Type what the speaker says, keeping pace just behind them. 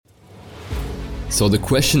So the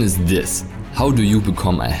question is this: how do you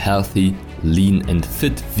become a healthy, lean and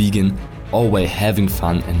fit vegan, all while having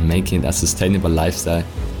fun and making it a sustainable lifestyle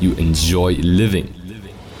you enjoy living?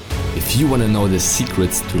 If you want to know the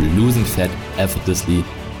secrets to losing fat effortlessly,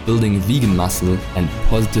 building vegan muscle and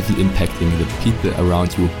positively impacting the people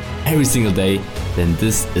around you every single day, then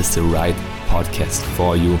this is the right podcast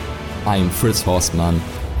for you. I'm Fritz Horstmann.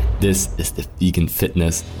 This is the Vegan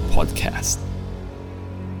Fitness Podcast.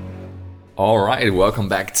 All right, welcome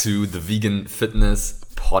back to the Vegan Fitness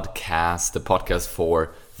Podcast, the podcast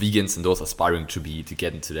for vegans and those aspiring to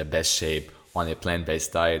get into their best shape on a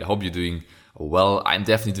plant-based diet. I hope you're doing well. I'm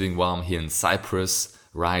definitely doing well. I'm here in Cyprus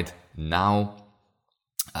right now.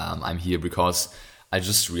 I'm here because I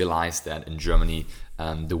just realized that in Germany,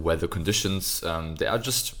 the weather conditions, they are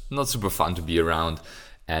just not super fun to be around.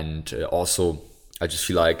 And also, I just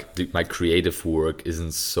feel like my creative work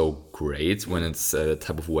isn't so great when it's a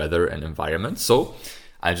type of weather and environment. So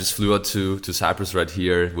I just flew out to Cyprus right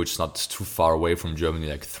here, which is not too far away from Germany,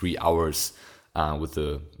 like 3 hours with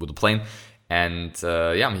the plane. And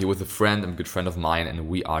I'm here with a friend, a good friend of mine, and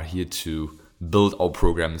we are here to build our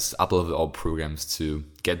programs, uplevel our programs to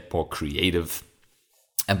get more creative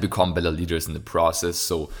and become better leaders in the process.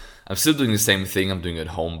 So I'm still doing the same thing I'm doing at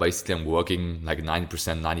home. Basically, I'm working like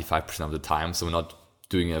 90%, 95% of the time. So we're not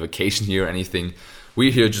doing a vacation here or anything.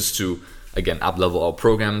 We're here just to, again, up-level our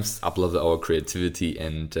programs, up-level our creativity,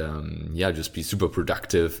 and just be super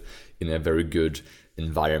productive in a very good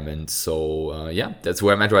environment. So that's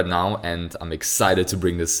where I'm at right now. And I'm excited to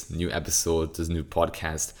bring this new episode, this new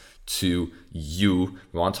podcast to you.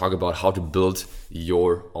 We want to talk about how to build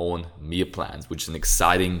your own meal plans, which is an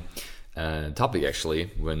exciting topic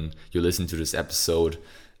actually when you listen to this episode.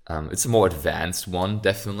 It's a more advanced one,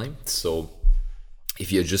 definitely. So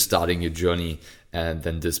if you're just starting your journey,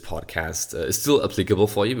 then this podcast is still applicable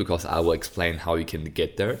for you because I will explain how you can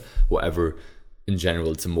get there. However, in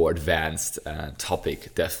general, it's a more advanced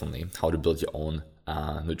topic, definitely, how to build your own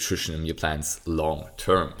nutrition and meal plans long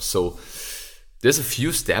term. So there's a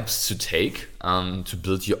few steps to take to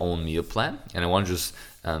build your own meal plan, and I want to just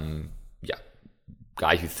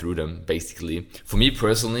guide you through them. Basically, for me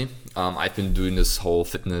personally, I've been doing this whole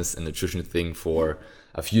fitness and nutrition thing for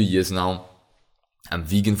a few years now. I'm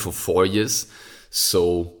vegan for 4 years,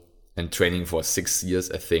 and training for 6 years,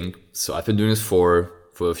 I think. So I've been doing this for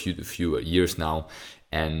a few years now,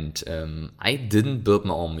 and I didn't build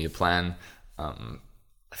my own meal plan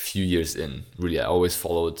a few years in. Really, I always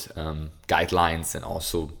followed guidelines and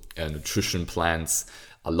also nutrition plans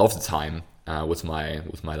a lot of the time with my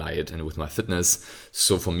diet and with my fitness.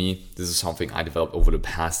 So for me, this is something I developed over the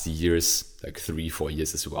past years, like 3-4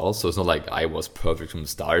 years as well. So it's not like I was perfect from the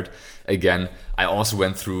start. Again, I also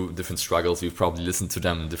went through different struggles. You've probably listened to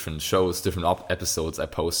them in different shows, different episodes I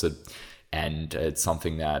posted. And it's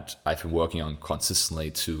something that I've been working on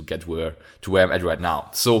consistently to get to where I'm at right now.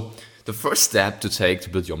 So the first step to take to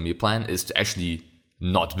build your meal plan is to actually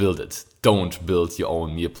not build it. Don't build your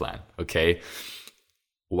own meal plan, okay?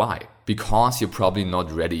 Why? Because you're probably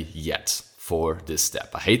not ready yet for this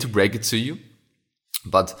step. I hate to break it to you,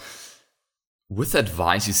 but with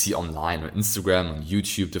advice you see online on Instagram, on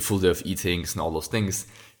YouTube, the Full Day of Eatings and all those things,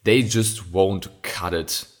 they just won't cut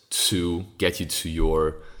it to get you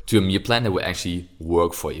to a meal plan that will actually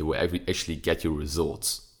work for you, will actually get you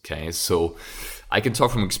results. Okay, so I can talk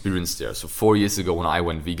from experience there. So 4 years ago when I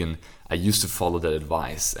went vegan, I used to follow that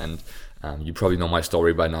advice. And you probably know my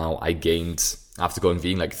story by now. I gained, after going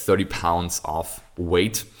vegan, like 30 pounds of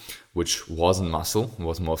weight, which wasn't muscle, it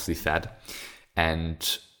was mostly fat.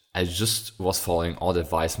 And I just was following all the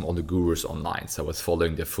advice from all the gurus online. So I was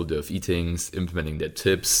following their Full Day of Eatings, implementing their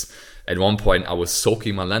tips. At one point, I was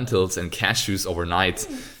soaking my lentils and cashews overnight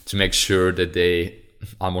to make sure that they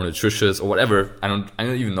are more nutritious or whatever. I don't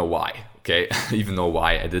even know why. Okay, I don't even know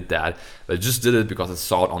why I did that. But I just did it because I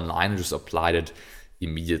saw it online and just applied it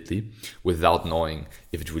immediately without knowing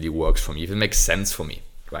if it really works for me, if it makes sense for me,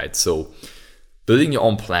 right? So building your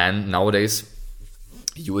own plan nowadays,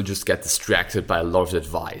 you will just get distracted by a lot of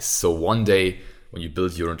advice. So one day when you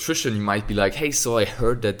build your nutrition, you might be like, hey, so I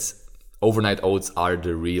heard that overnight oats are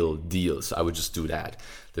the real deal, so I would just do that.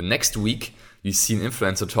 The next week, you see an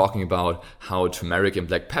influencer talking about how turmeric and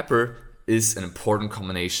black pepper is an important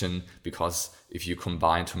combination because if you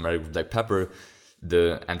combine turmeric with black pepper,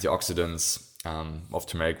 the antioxidants of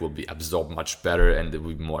turmeric will be absorbed much better and it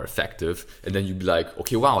will be more effective. And then you'd be like,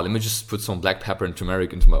 okay, wow, let me just put some black pepper and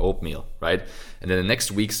turmeric into my oatmeal, right? And then the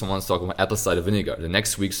next week, someone's talking about apple cider vinegar. The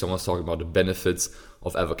next week, someone's talking about the benefits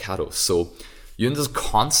of avocados. So you're in this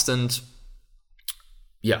constant,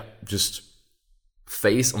 just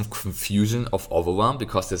phase of confusion, of overwhelm,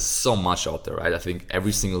 because there's so much out there, right? I think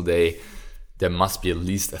every single day there must be at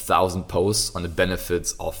least 1,000 posts on the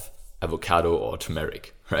benefits of avocado or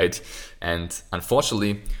turmeric, right? And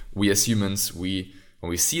unfortunately, we as humans, when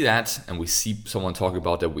we see that and we see someone talk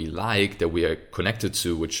about that we like, that we are connected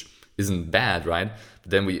to, which isn't bad, right?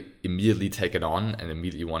 But then we immediately take it on and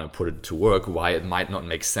immediately want to put it to work, why it might not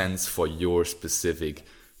make sense for your specific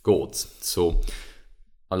goals. So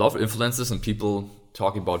a lot of influencers and people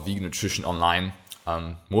talking about vegan nutrition online,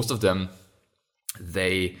 most of them,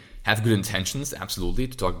 they have good intentions, absolutely,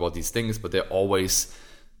 to talk about these things, but they always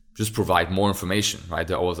just provide more information, right?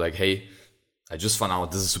 They're always like, hey, I just found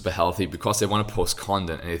out this is super healthy, because they want to post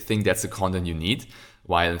content and they think that's the content you need,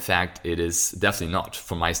 while in fact it is definitely not,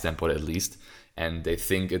 from my standpoint at least. And they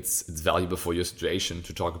think it's valuable for your situation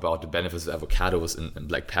to talk about the benefits of avocados and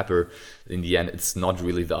black pepper. In the end, it's not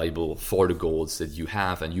really valuable for the goals that you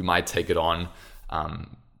have, and you might take it on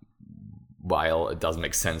while it doesn't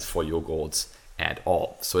make sense for your goals at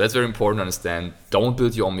all. So that's very important to understand. Don't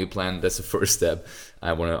build your own meal plan. That's the first step.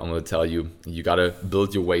 I'm gonna tell you. You gotta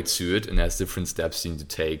build your way to it, and there's different steps you need to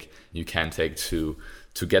take. You can take to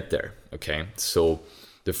get there. Okay. So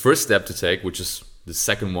the first step to take, which is the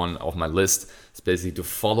second one of my list, is basically to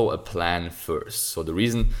follow a plan first. So the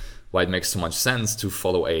reason why it makes so much sense to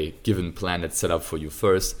follow a given plan that's set up for you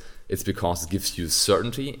first, it's because it gives you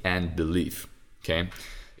certainty and belief. Okay.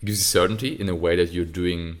 It gives you certainty in a way that you're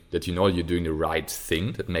doing the right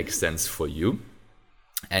thing that makes sense for you,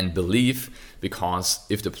 and belief because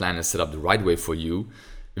if the plan is set up the right way for you,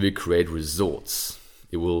 it will create results.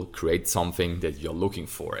 It will create something that you're looking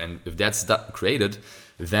for, and if that's created,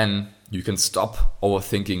 then you can stop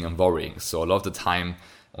overthinking and worrying. So a lot of the time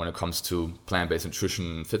when it comes to plant-based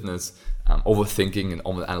nutrition and fitness, overthinking and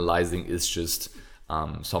overanalyzing is just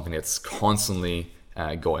something that's constantly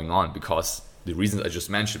going on, because the reasons I just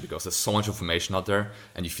mentioned, because there's so much information out there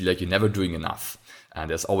and you feel like you're never doing enough.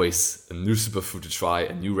 And there's always a new superfood to try,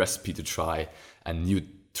 a new recipe to try, a new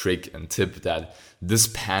trick and tip that this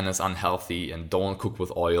pan is unhealthy and don't cook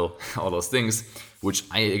with oil, all those things, which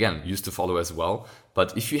I, again, used to follow as well.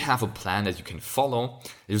 But if you have a plan that you can follow,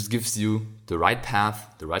 it just gives you the right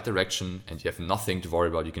path, the right direction, and you have nothing to worry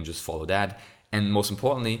about. You can just follow that. And most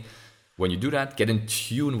importantly, when you do that, get in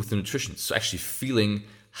tune with the nutrition. So actually feeling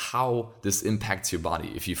how this impacts your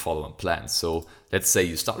body if you follow a plan. So let's say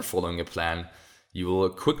you start following a plan, you will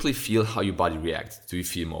quickly feel how your body reacts. Do you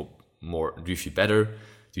feel do you feel better?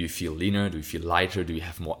 Do you feel leaner? Do you feel lighter? Do you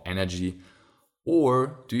have more energy?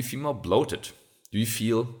 Or do you feel more bloated? Do you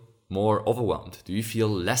feel more overwhelmed? Do you feel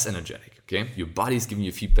less energetic? Okay, your body is giving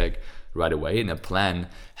you feedback right away, and a plan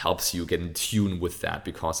helps you get in tune with that,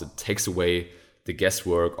 because it takes away the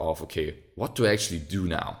guesswork of, okay, what do I actually do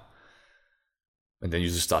now? And then you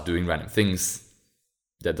just start doing random things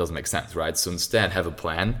that doesn't make sense, right? So instead, have a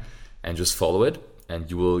plan and just follow it, and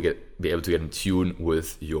you will be able to get in tune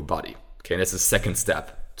with your body. Okay, and that's the second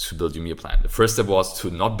step to build your meal plan. The first step was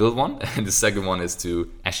to not build one, and the second one is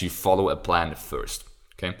to actually follow a plan first.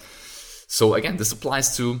 Okay, so again, this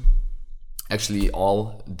applies to actually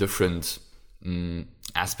all different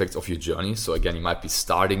aspects of your journey. So again, you might be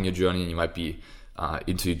starting your journey, and you might be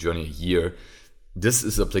into your journey a year. This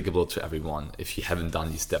is applicable to everyone if you haven't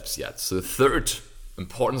done these steps yet. So the third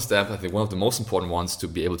important step, I think one of the most important ones to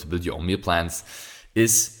be able to build your own meal plans,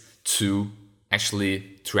 is to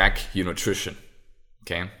actually track your nutrition.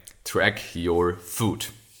 Okay, track your food.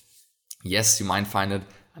 Yes, you might find it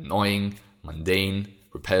annoying, mundane,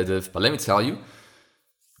 repetitive, but let me tell you,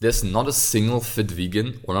 there's not a single fit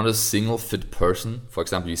vegan or not a single fit person, for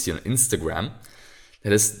example, you see on Instagram,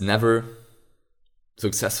 that has never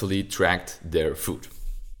successfully tracked their food.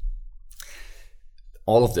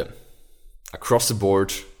 All of them, across the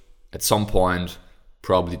board, at some point,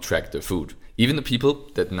 probably track their food. Even the people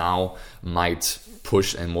that now might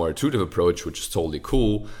push a more intuitive approach, which is totally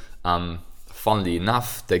cool, funnily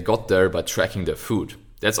enough, they got there by tracking their food.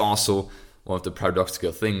 That's also one of the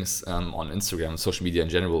paradoxical things on Instagram, social media in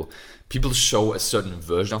general. People show a certain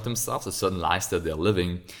version of themselves, a certain lifestyle they're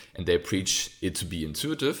living, and they preach it to be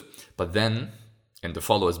intuitive, but then, and the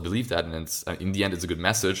followers believe that, and in the end it's a good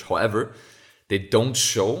message. However, they don't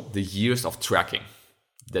show the years of tracking,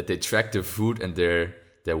 that they track their food and their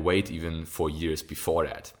weight even for years before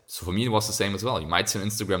that. So for me, it was the same as well. You might see on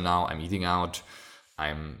Instagram now, I'm eating out,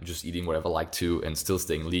 I'm just eating whatever I like to and still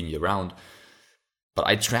staying lean year round. But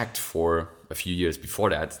I tracked for a few years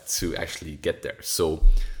before that to actually get there. So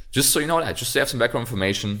just so you know that, just to have some background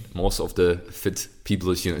information, most of the fit people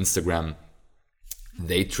you see on Instagram,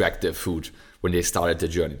 they track their food when they started their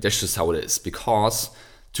journey. That's just how it is. Because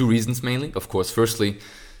two reasons mainly. Of course, firstly,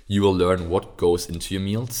 you will learn what goes into your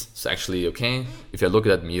meals. So actually, okay, if I look at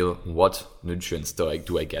that meal, what nutrients do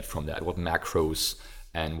I get from that? What macros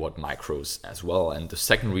and what micros as well? And the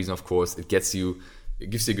second reason, of course, it gives you a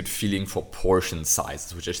good feeling for portion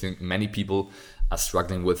sizes, which I think many people are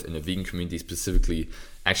struggling with in the vegan community, specifically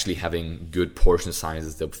actually having good portion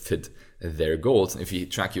sizes that fit their goals. And if you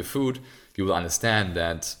track your food, you will understand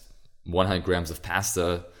that 100 grams of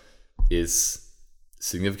pasta is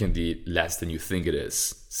significantly less than you think it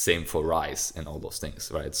is. Same for rice and all those things,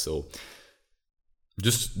 right? So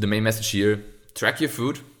just the main message here, track your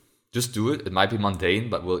food, just do it. It might be mundane,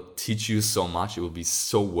 but will teach you so much. It will be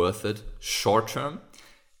so worth it, short term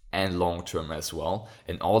and long term as well.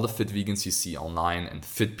 And all the fit vegans you see online and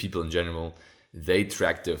fit people in general, they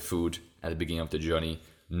track their food at the beginning of the journey.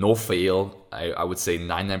 No fail. I would say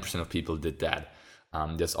 99% of people did that.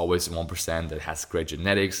 There's always 1% that has great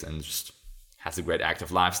genetics and just has a great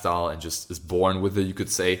active lifestyle and just is born with it, you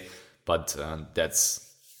could say. But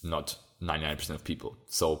that's not 99% of people.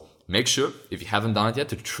 So make sure, if you haven't done it yet,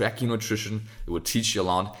 to track your nutrition. It will teach you a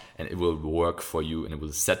lot and it will work for you, and it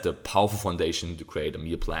will set the powerful foundation to create a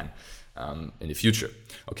meal plan in the future.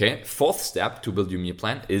 Okay, fourth step to build your meal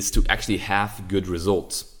plan is to actually have good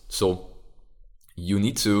results. So you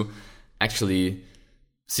need to actually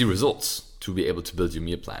see results to be able to build your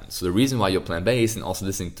meal plan. So the reason why you're plant-based and also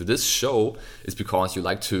listening to this show is because you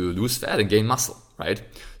like to lose fat and gain muscle, right?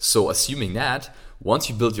 So assuming that, once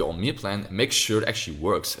you build your own meal plan, make sure it actually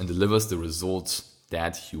works and delivers the results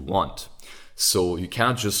that you want. So you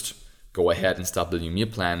cannot just go ahead and start building a meal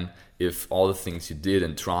plan if all the things you did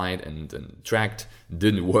and tried and tracked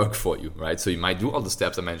didn't work for you, right? So you might do all the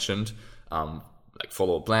steps I mentioned, like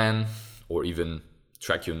follow a plan or even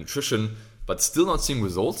track your nutrition, but still not seeing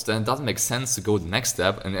results, then it doesn't make sense to go the next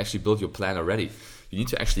step and actually build your plan already. You need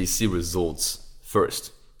to actually see results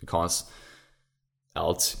first, because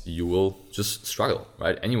else you will just struggle,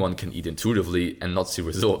 right? Anyone can eat intuitively and not see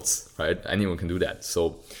results, right? Anyone can do that.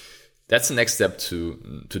 So that's the next step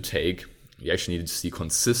to take. You actually need to see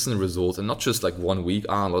consistent results and not just like 1 week,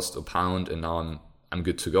 I lost a pound and now I'm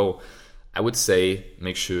good to go. I would say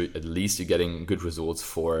make sure at least you're getting good results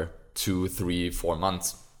for 2, 3, 4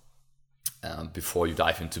 months before you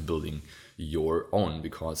dive into building your own.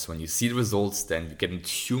 Because when you see the results, then you get in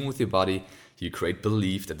tune with your body, you create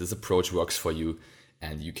belief that this approach works for you,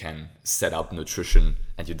 and you can set up nutrition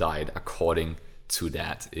and your diet according to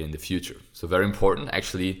that in the future. So very important,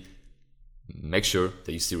 actually make sure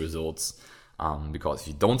that you see results, because if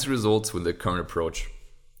you don't see results with the current approach,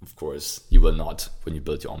 of course, you will not when you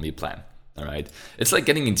build your own meal plan. All right, it's like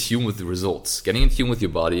getting in tune with the results, getting in tune with your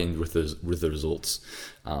body and with the results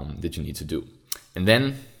that you need to do. And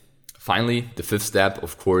then finally, the fifth step,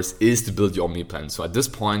 of course, is to build your own meal plan. So at this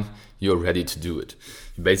point, you're ready to do it.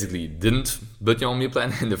 You basically didn't build your own meal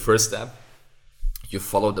plan in the first step. You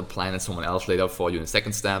followed the plan that someone else laid out for you in the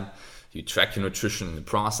second step. You track your nutrition in the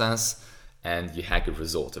process, and you had good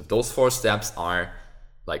results. If those 4 steps are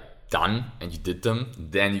like done and you did them,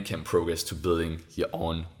 then you can progress to building your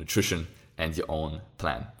own nutrition and your own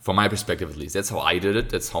plan. From my perspective, at least, that's how I did it.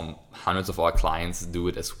 That's how hundreds of our clients do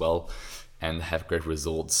it as well, and have great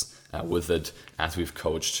results with it, as we've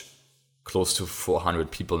coached close to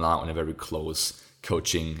 400 people now in a very close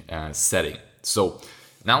coaching setting. So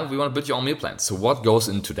now we want to build your own meal plan. So what goes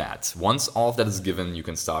into that? Once all of that is given, you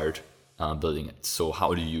can start building it. So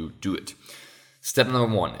how do you do it? Step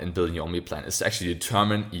number 1 in building your own meal plan is to actually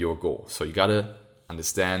determine your goal. So you got to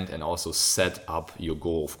understand and also set up your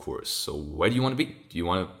goal, of course. So where do you want to be? Do you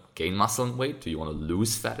want to gain muscle and weight? Do you want to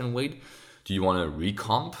lose fat and weight? Do you want to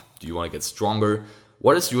recomp? Do you want to get stronger?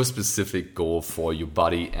 What is your specific goal for your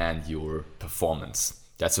body and your performance?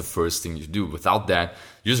 That's the first thing you do. Without that,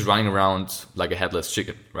 you're just running around like a headless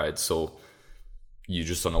chicken, right? So you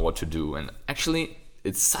just don't know what to do. And actually,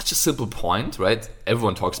 it's such a simple point, right?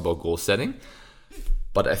 Everyone talks about goal setting,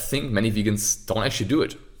 but I think many vegans don't actually do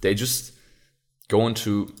it. They just go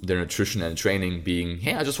into their nutrition and training being,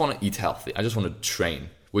 hey, I just want to eat healthy. I just want to train,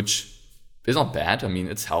 which is not bad. I mean,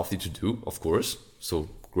 it's healthy to do, of course. So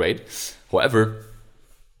great. However,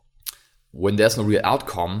 when there's no real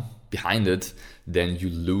outcome behind it, then you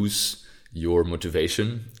lose your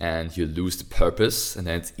motivation and you lose the purpose, and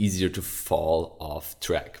then it's easier to fall off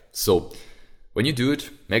track. So when you do it,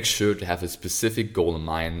 make sure to have a specific goal in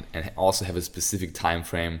mind and also have a specific time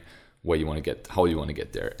frame where you want to get, how you want to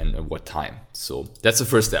get there, and at what time. So that's the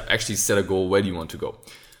first step. Actually set a goal. Where do you want to go?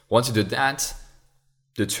 Once you do that,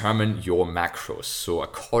 determine your macros. So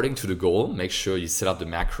according to the goal, make sure you set up the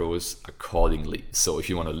macros accordingly. So if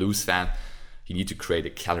you want to lose fat, you need to create a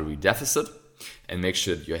calorie deficit. and make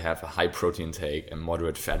sure that you have a high protein intake and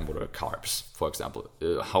moderate fat, moderate carbs, for example.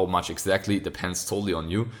 How much exactly depends totally on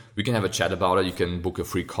you. We can have a chat about it. You can book a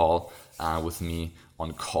free call with me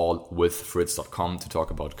on callwithfritz.com to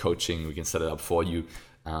talk about coaching. We can set it up for you.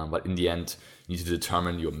 But in the end, you need to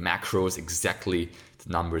determine your macros, exactly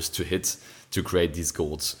the numbers to hit to create these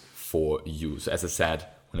goals for you. So as I said,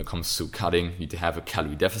 when it comes to cutting, you need to have a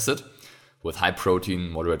calorie deficit with high protein,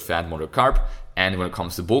 moderate fat, moderate carb. And when it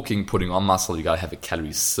comes to bulking, putting on muscle, you gotta have a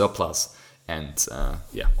calorie surplus. And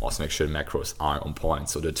also make sure the macros are on point.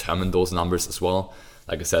 So determine those numbers as well.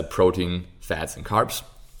 Like I said, protein, fats, and carbs.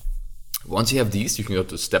 Once you have these, you can go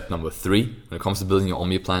to step number 3 when it comes to building your own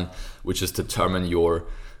meal plan, which is determine your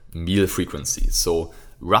meal frequency. So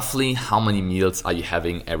roughly how many meals are you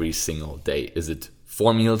having every single day? Is it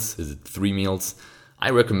 4 meals? Is it 3 meals?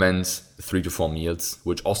 I recommend 3 to 4 meals,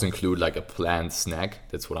 which also include like a planned snack.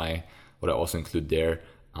 That's what I also include there.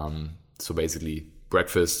 So basically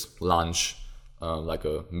breakfast, lunch, like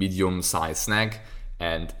a medium-sized snack,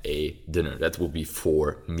 and a dinner. That will be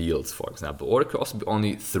 4 meals, for example. Or it could also be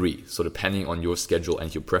only 3. So depending on your schedule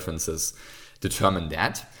and your preferences, determine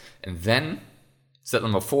that. And then step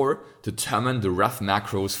number 4, determine the rough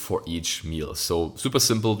macros for each meal. So super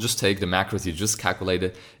simple, just take the macros you just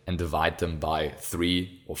calculated and divide them by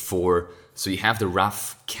 3 or 4. So you have the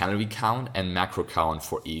rough calorie count and macro count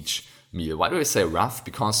for each meal. Why do I say rough?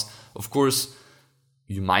 Because of course,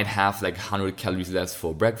 you might have like 100 calories less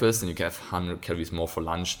for breakfast and you can have 100 calories more for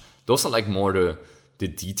lunch. Those are like more the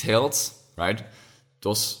details, right?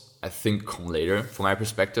 Those I think come later from my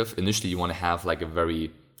perspective. Initially, you want to have like a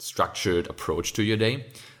very structured approach to your day.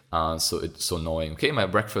 So knowing, okay, my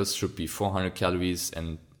breakfast should be 400 calories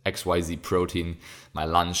and XYZ protein. My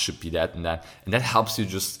lunch should be that and that. And that helps you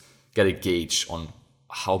just get a gauge on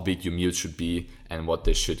how big your meals should be and what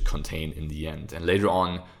they should contain in the end. And later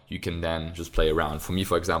on, you can then just play around. For me,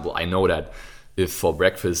 for example, I know that if for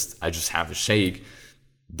breakfast I just have a shake,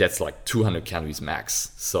 that's like 200 calories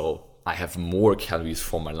max. So I have more calories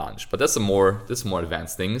for my lunch. But that's more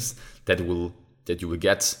advanced things that you will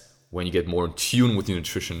get when you get more in tune with your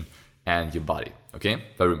nutrition and your body. Okay,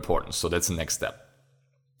 very important. So that's the next step.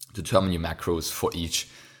 Determine your macros for each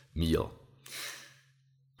meal.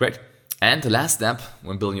 Great. And the last step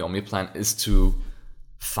when building your own meal plan is to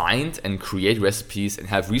find and create recipes and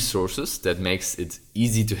have resources that makes it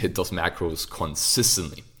easy to hit those macros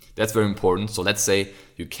consistently. That's very important. So let's say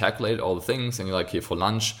you calculate all the things and you're like, here for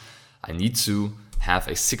lunch, I need to have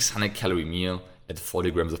a 600 calorie meal at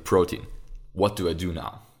 40 grams of protein. What do I do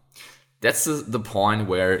now? That's the point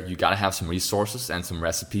where you gotta have some resources and some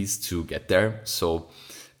recipes to get there. So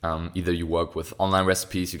either you work with online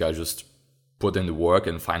recipes, you gotta just put in the work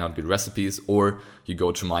and find out good recipes, or you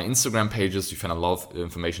go to my Instagram pages, you find a lot of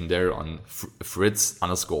information there on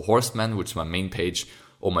Fritz_Horstman, which is my main page,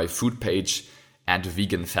 or my food page, and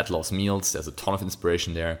vegan fat loss meals. There's a ton of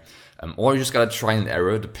inspiration there. Or you just gotta try and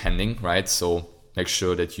error depending, right? So make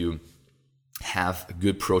sure that you have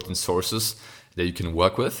good protein sources that you can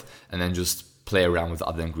work with, and then just play around with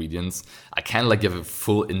other ingredients. I can't like give a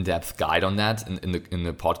full in-depth guide on that in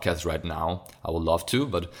the podcast right now. I would love to,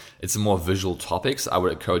 but it's a more visual topics. I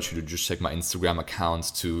would encourage you to just check my Instagram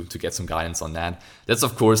account to get some guidance on that. That's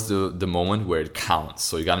of course the moment where it counts.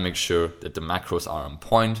 So you gotta make sure that the macros are on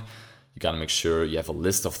point. You gotta make sure you have a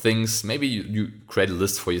list of things. Maybe you create a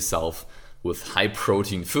list for yourself with high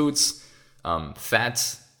protein foods,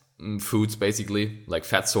 fat foods, basically like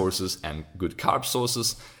fat sources and good carb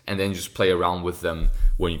sources, and then just play around with them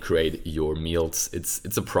when you create your meals.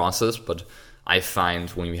 It's a process, but I find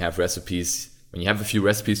when you have recipes, when you have a few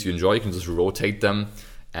recipes you enjoy, you can just rotate them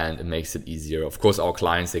and it makes it easier. Of course, our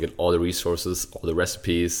clients, they get all the resources, all the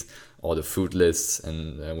recipes, all the food lists,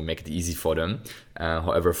 and we make it easy for them.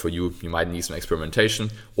 However, for you might need some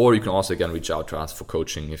experimentation, or you can also again reach out to us for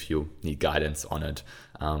coaching if you need guidance on it.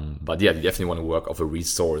 But yeah, you definitely want to work off a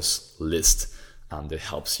resource list that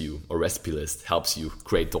helps you, or recipe list helps you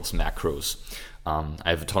create those macros. I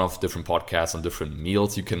have a ton of different podcasts on different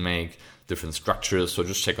meals you can make, different structures. So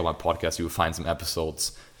just check out my podcast. You will find some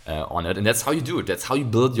episodes on it. And that's how you do it. That's how you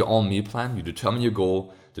build your own meal plan. You determine your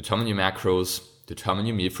goal, determine your macros, determine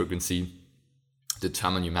your meal frequency,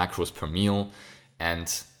 determine your macros per meal,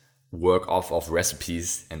 and work off of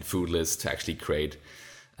recipes and food lists to actually create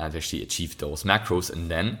and actually achieve those macros.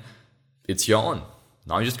 And then it's your own.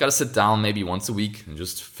 Now you just got to sit down maybe once a week and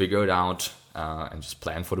just figure it out and just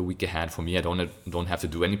plan for the week ahead. For me, I don't have to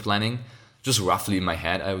do any planning. Just roughly in my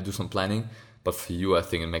head, I would do some planning. But for you, I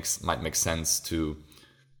think it might make sense to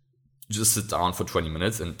just sit down for 20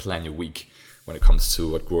 minutes and plan your week when it comes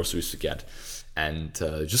to what groceries to get. And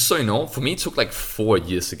just so you know, for me, it took like 4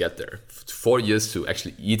 years to get there. 4 years to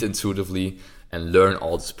actually eat intuitively and learn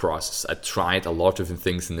all this process. I tried a lot of different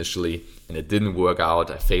things initially and it didn't work out.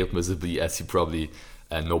 I failed miserably, as you probably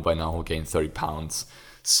know by now, who gained 30 pounds.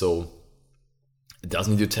 So it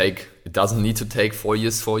doesn't need to take 4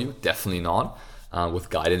 years for you, definitely not. With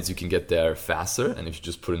guidance, you can get there faster, and if you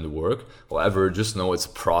just put in the work. However, just know it's a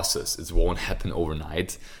process. It won't happen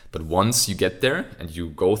overnight. But once you get there and you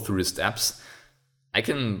go through the steps, I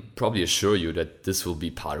can probably assure you that this will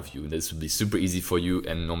be part of you. This will be super easy for you,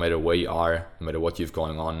 and no matter where you are, no matter what you have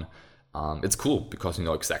going on, it's cool because you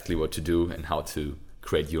know exactly what to do and how to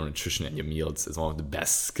create your nutrition and your meals. It's one of the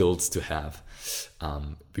best skills to have,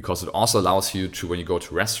 because it also allows you to, when you go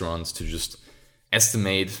to restaurants, to just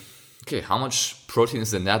estimate, okay, how much protein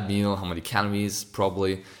is in that meal, how many calories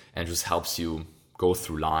probably, and just helps you go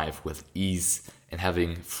through life with ease and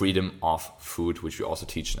having freedom of food, which we also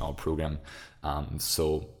teach in our program.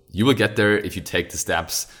 So you will get there if you take the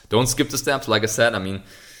steps. Don't skip the steps. Like I said, I mean,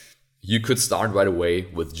 you could start right away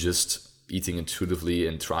with just eating intuitively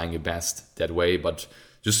and trying your best that way. But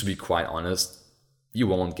just to be quite honest, you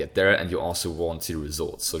won't get there and you also won't see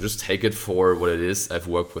results. So just take it for what it is. I've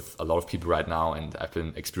worked with a lot of people right now and I've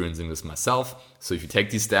been experiencing this myself. So if you take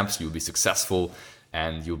these steps, you'll be successful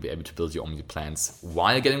and you'll be able to build your own meal plans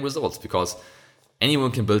while getting results, because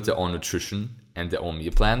anyone can build their own nutrition and their own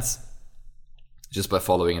meal plans just by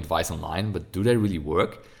following advice online. But do they really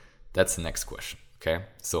work? That's the next question. Okay,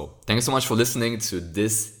 so thank you so much for listening to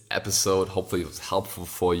this episode. Hopefully it was helpful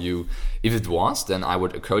for you. If it was, then I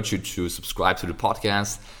would encourage you to subscribe to the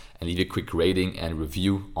podcast and leave a quick rating and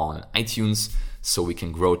review on iTunes so we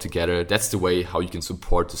can grow together. That's the way how you can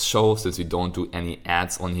support the show, since we don't do any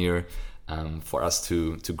ads on here, for us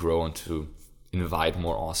to grow and to invite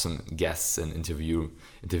more awesome guests and interview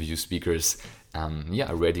speakers.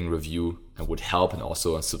 A rating, review would help, and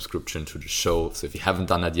also a subscription to the show. So if you haven't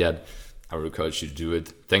done that yet, I would encourage you to do it.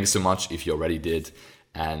 Thank you so much if you already did.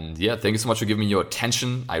 And thank you so much for giving me your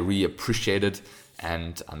attention. I really appreciate it.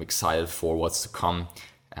 And I'm excited for what's to come.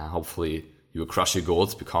 Hopefully you will crush your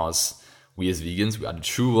goals, because we as vegans, we are the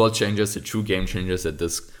true world changers, the true game changers that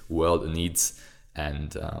this world needs.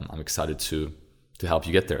 And I'm excited to help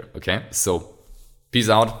you get there. Okay, so peace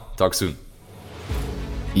out. Talk soon.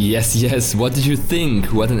 Yes. What did you think?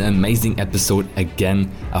 What an amazing episode again.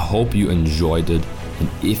 I hope you enjoyed it. And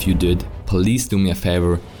if you did, please do me a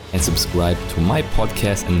favor and subscribe to my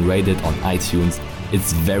podcast and rate it on iTunes.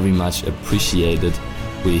 It's very much appreciated.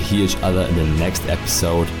 We'll hear each other in the next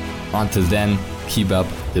episode. Until then, keep up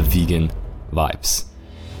the vegan vibes.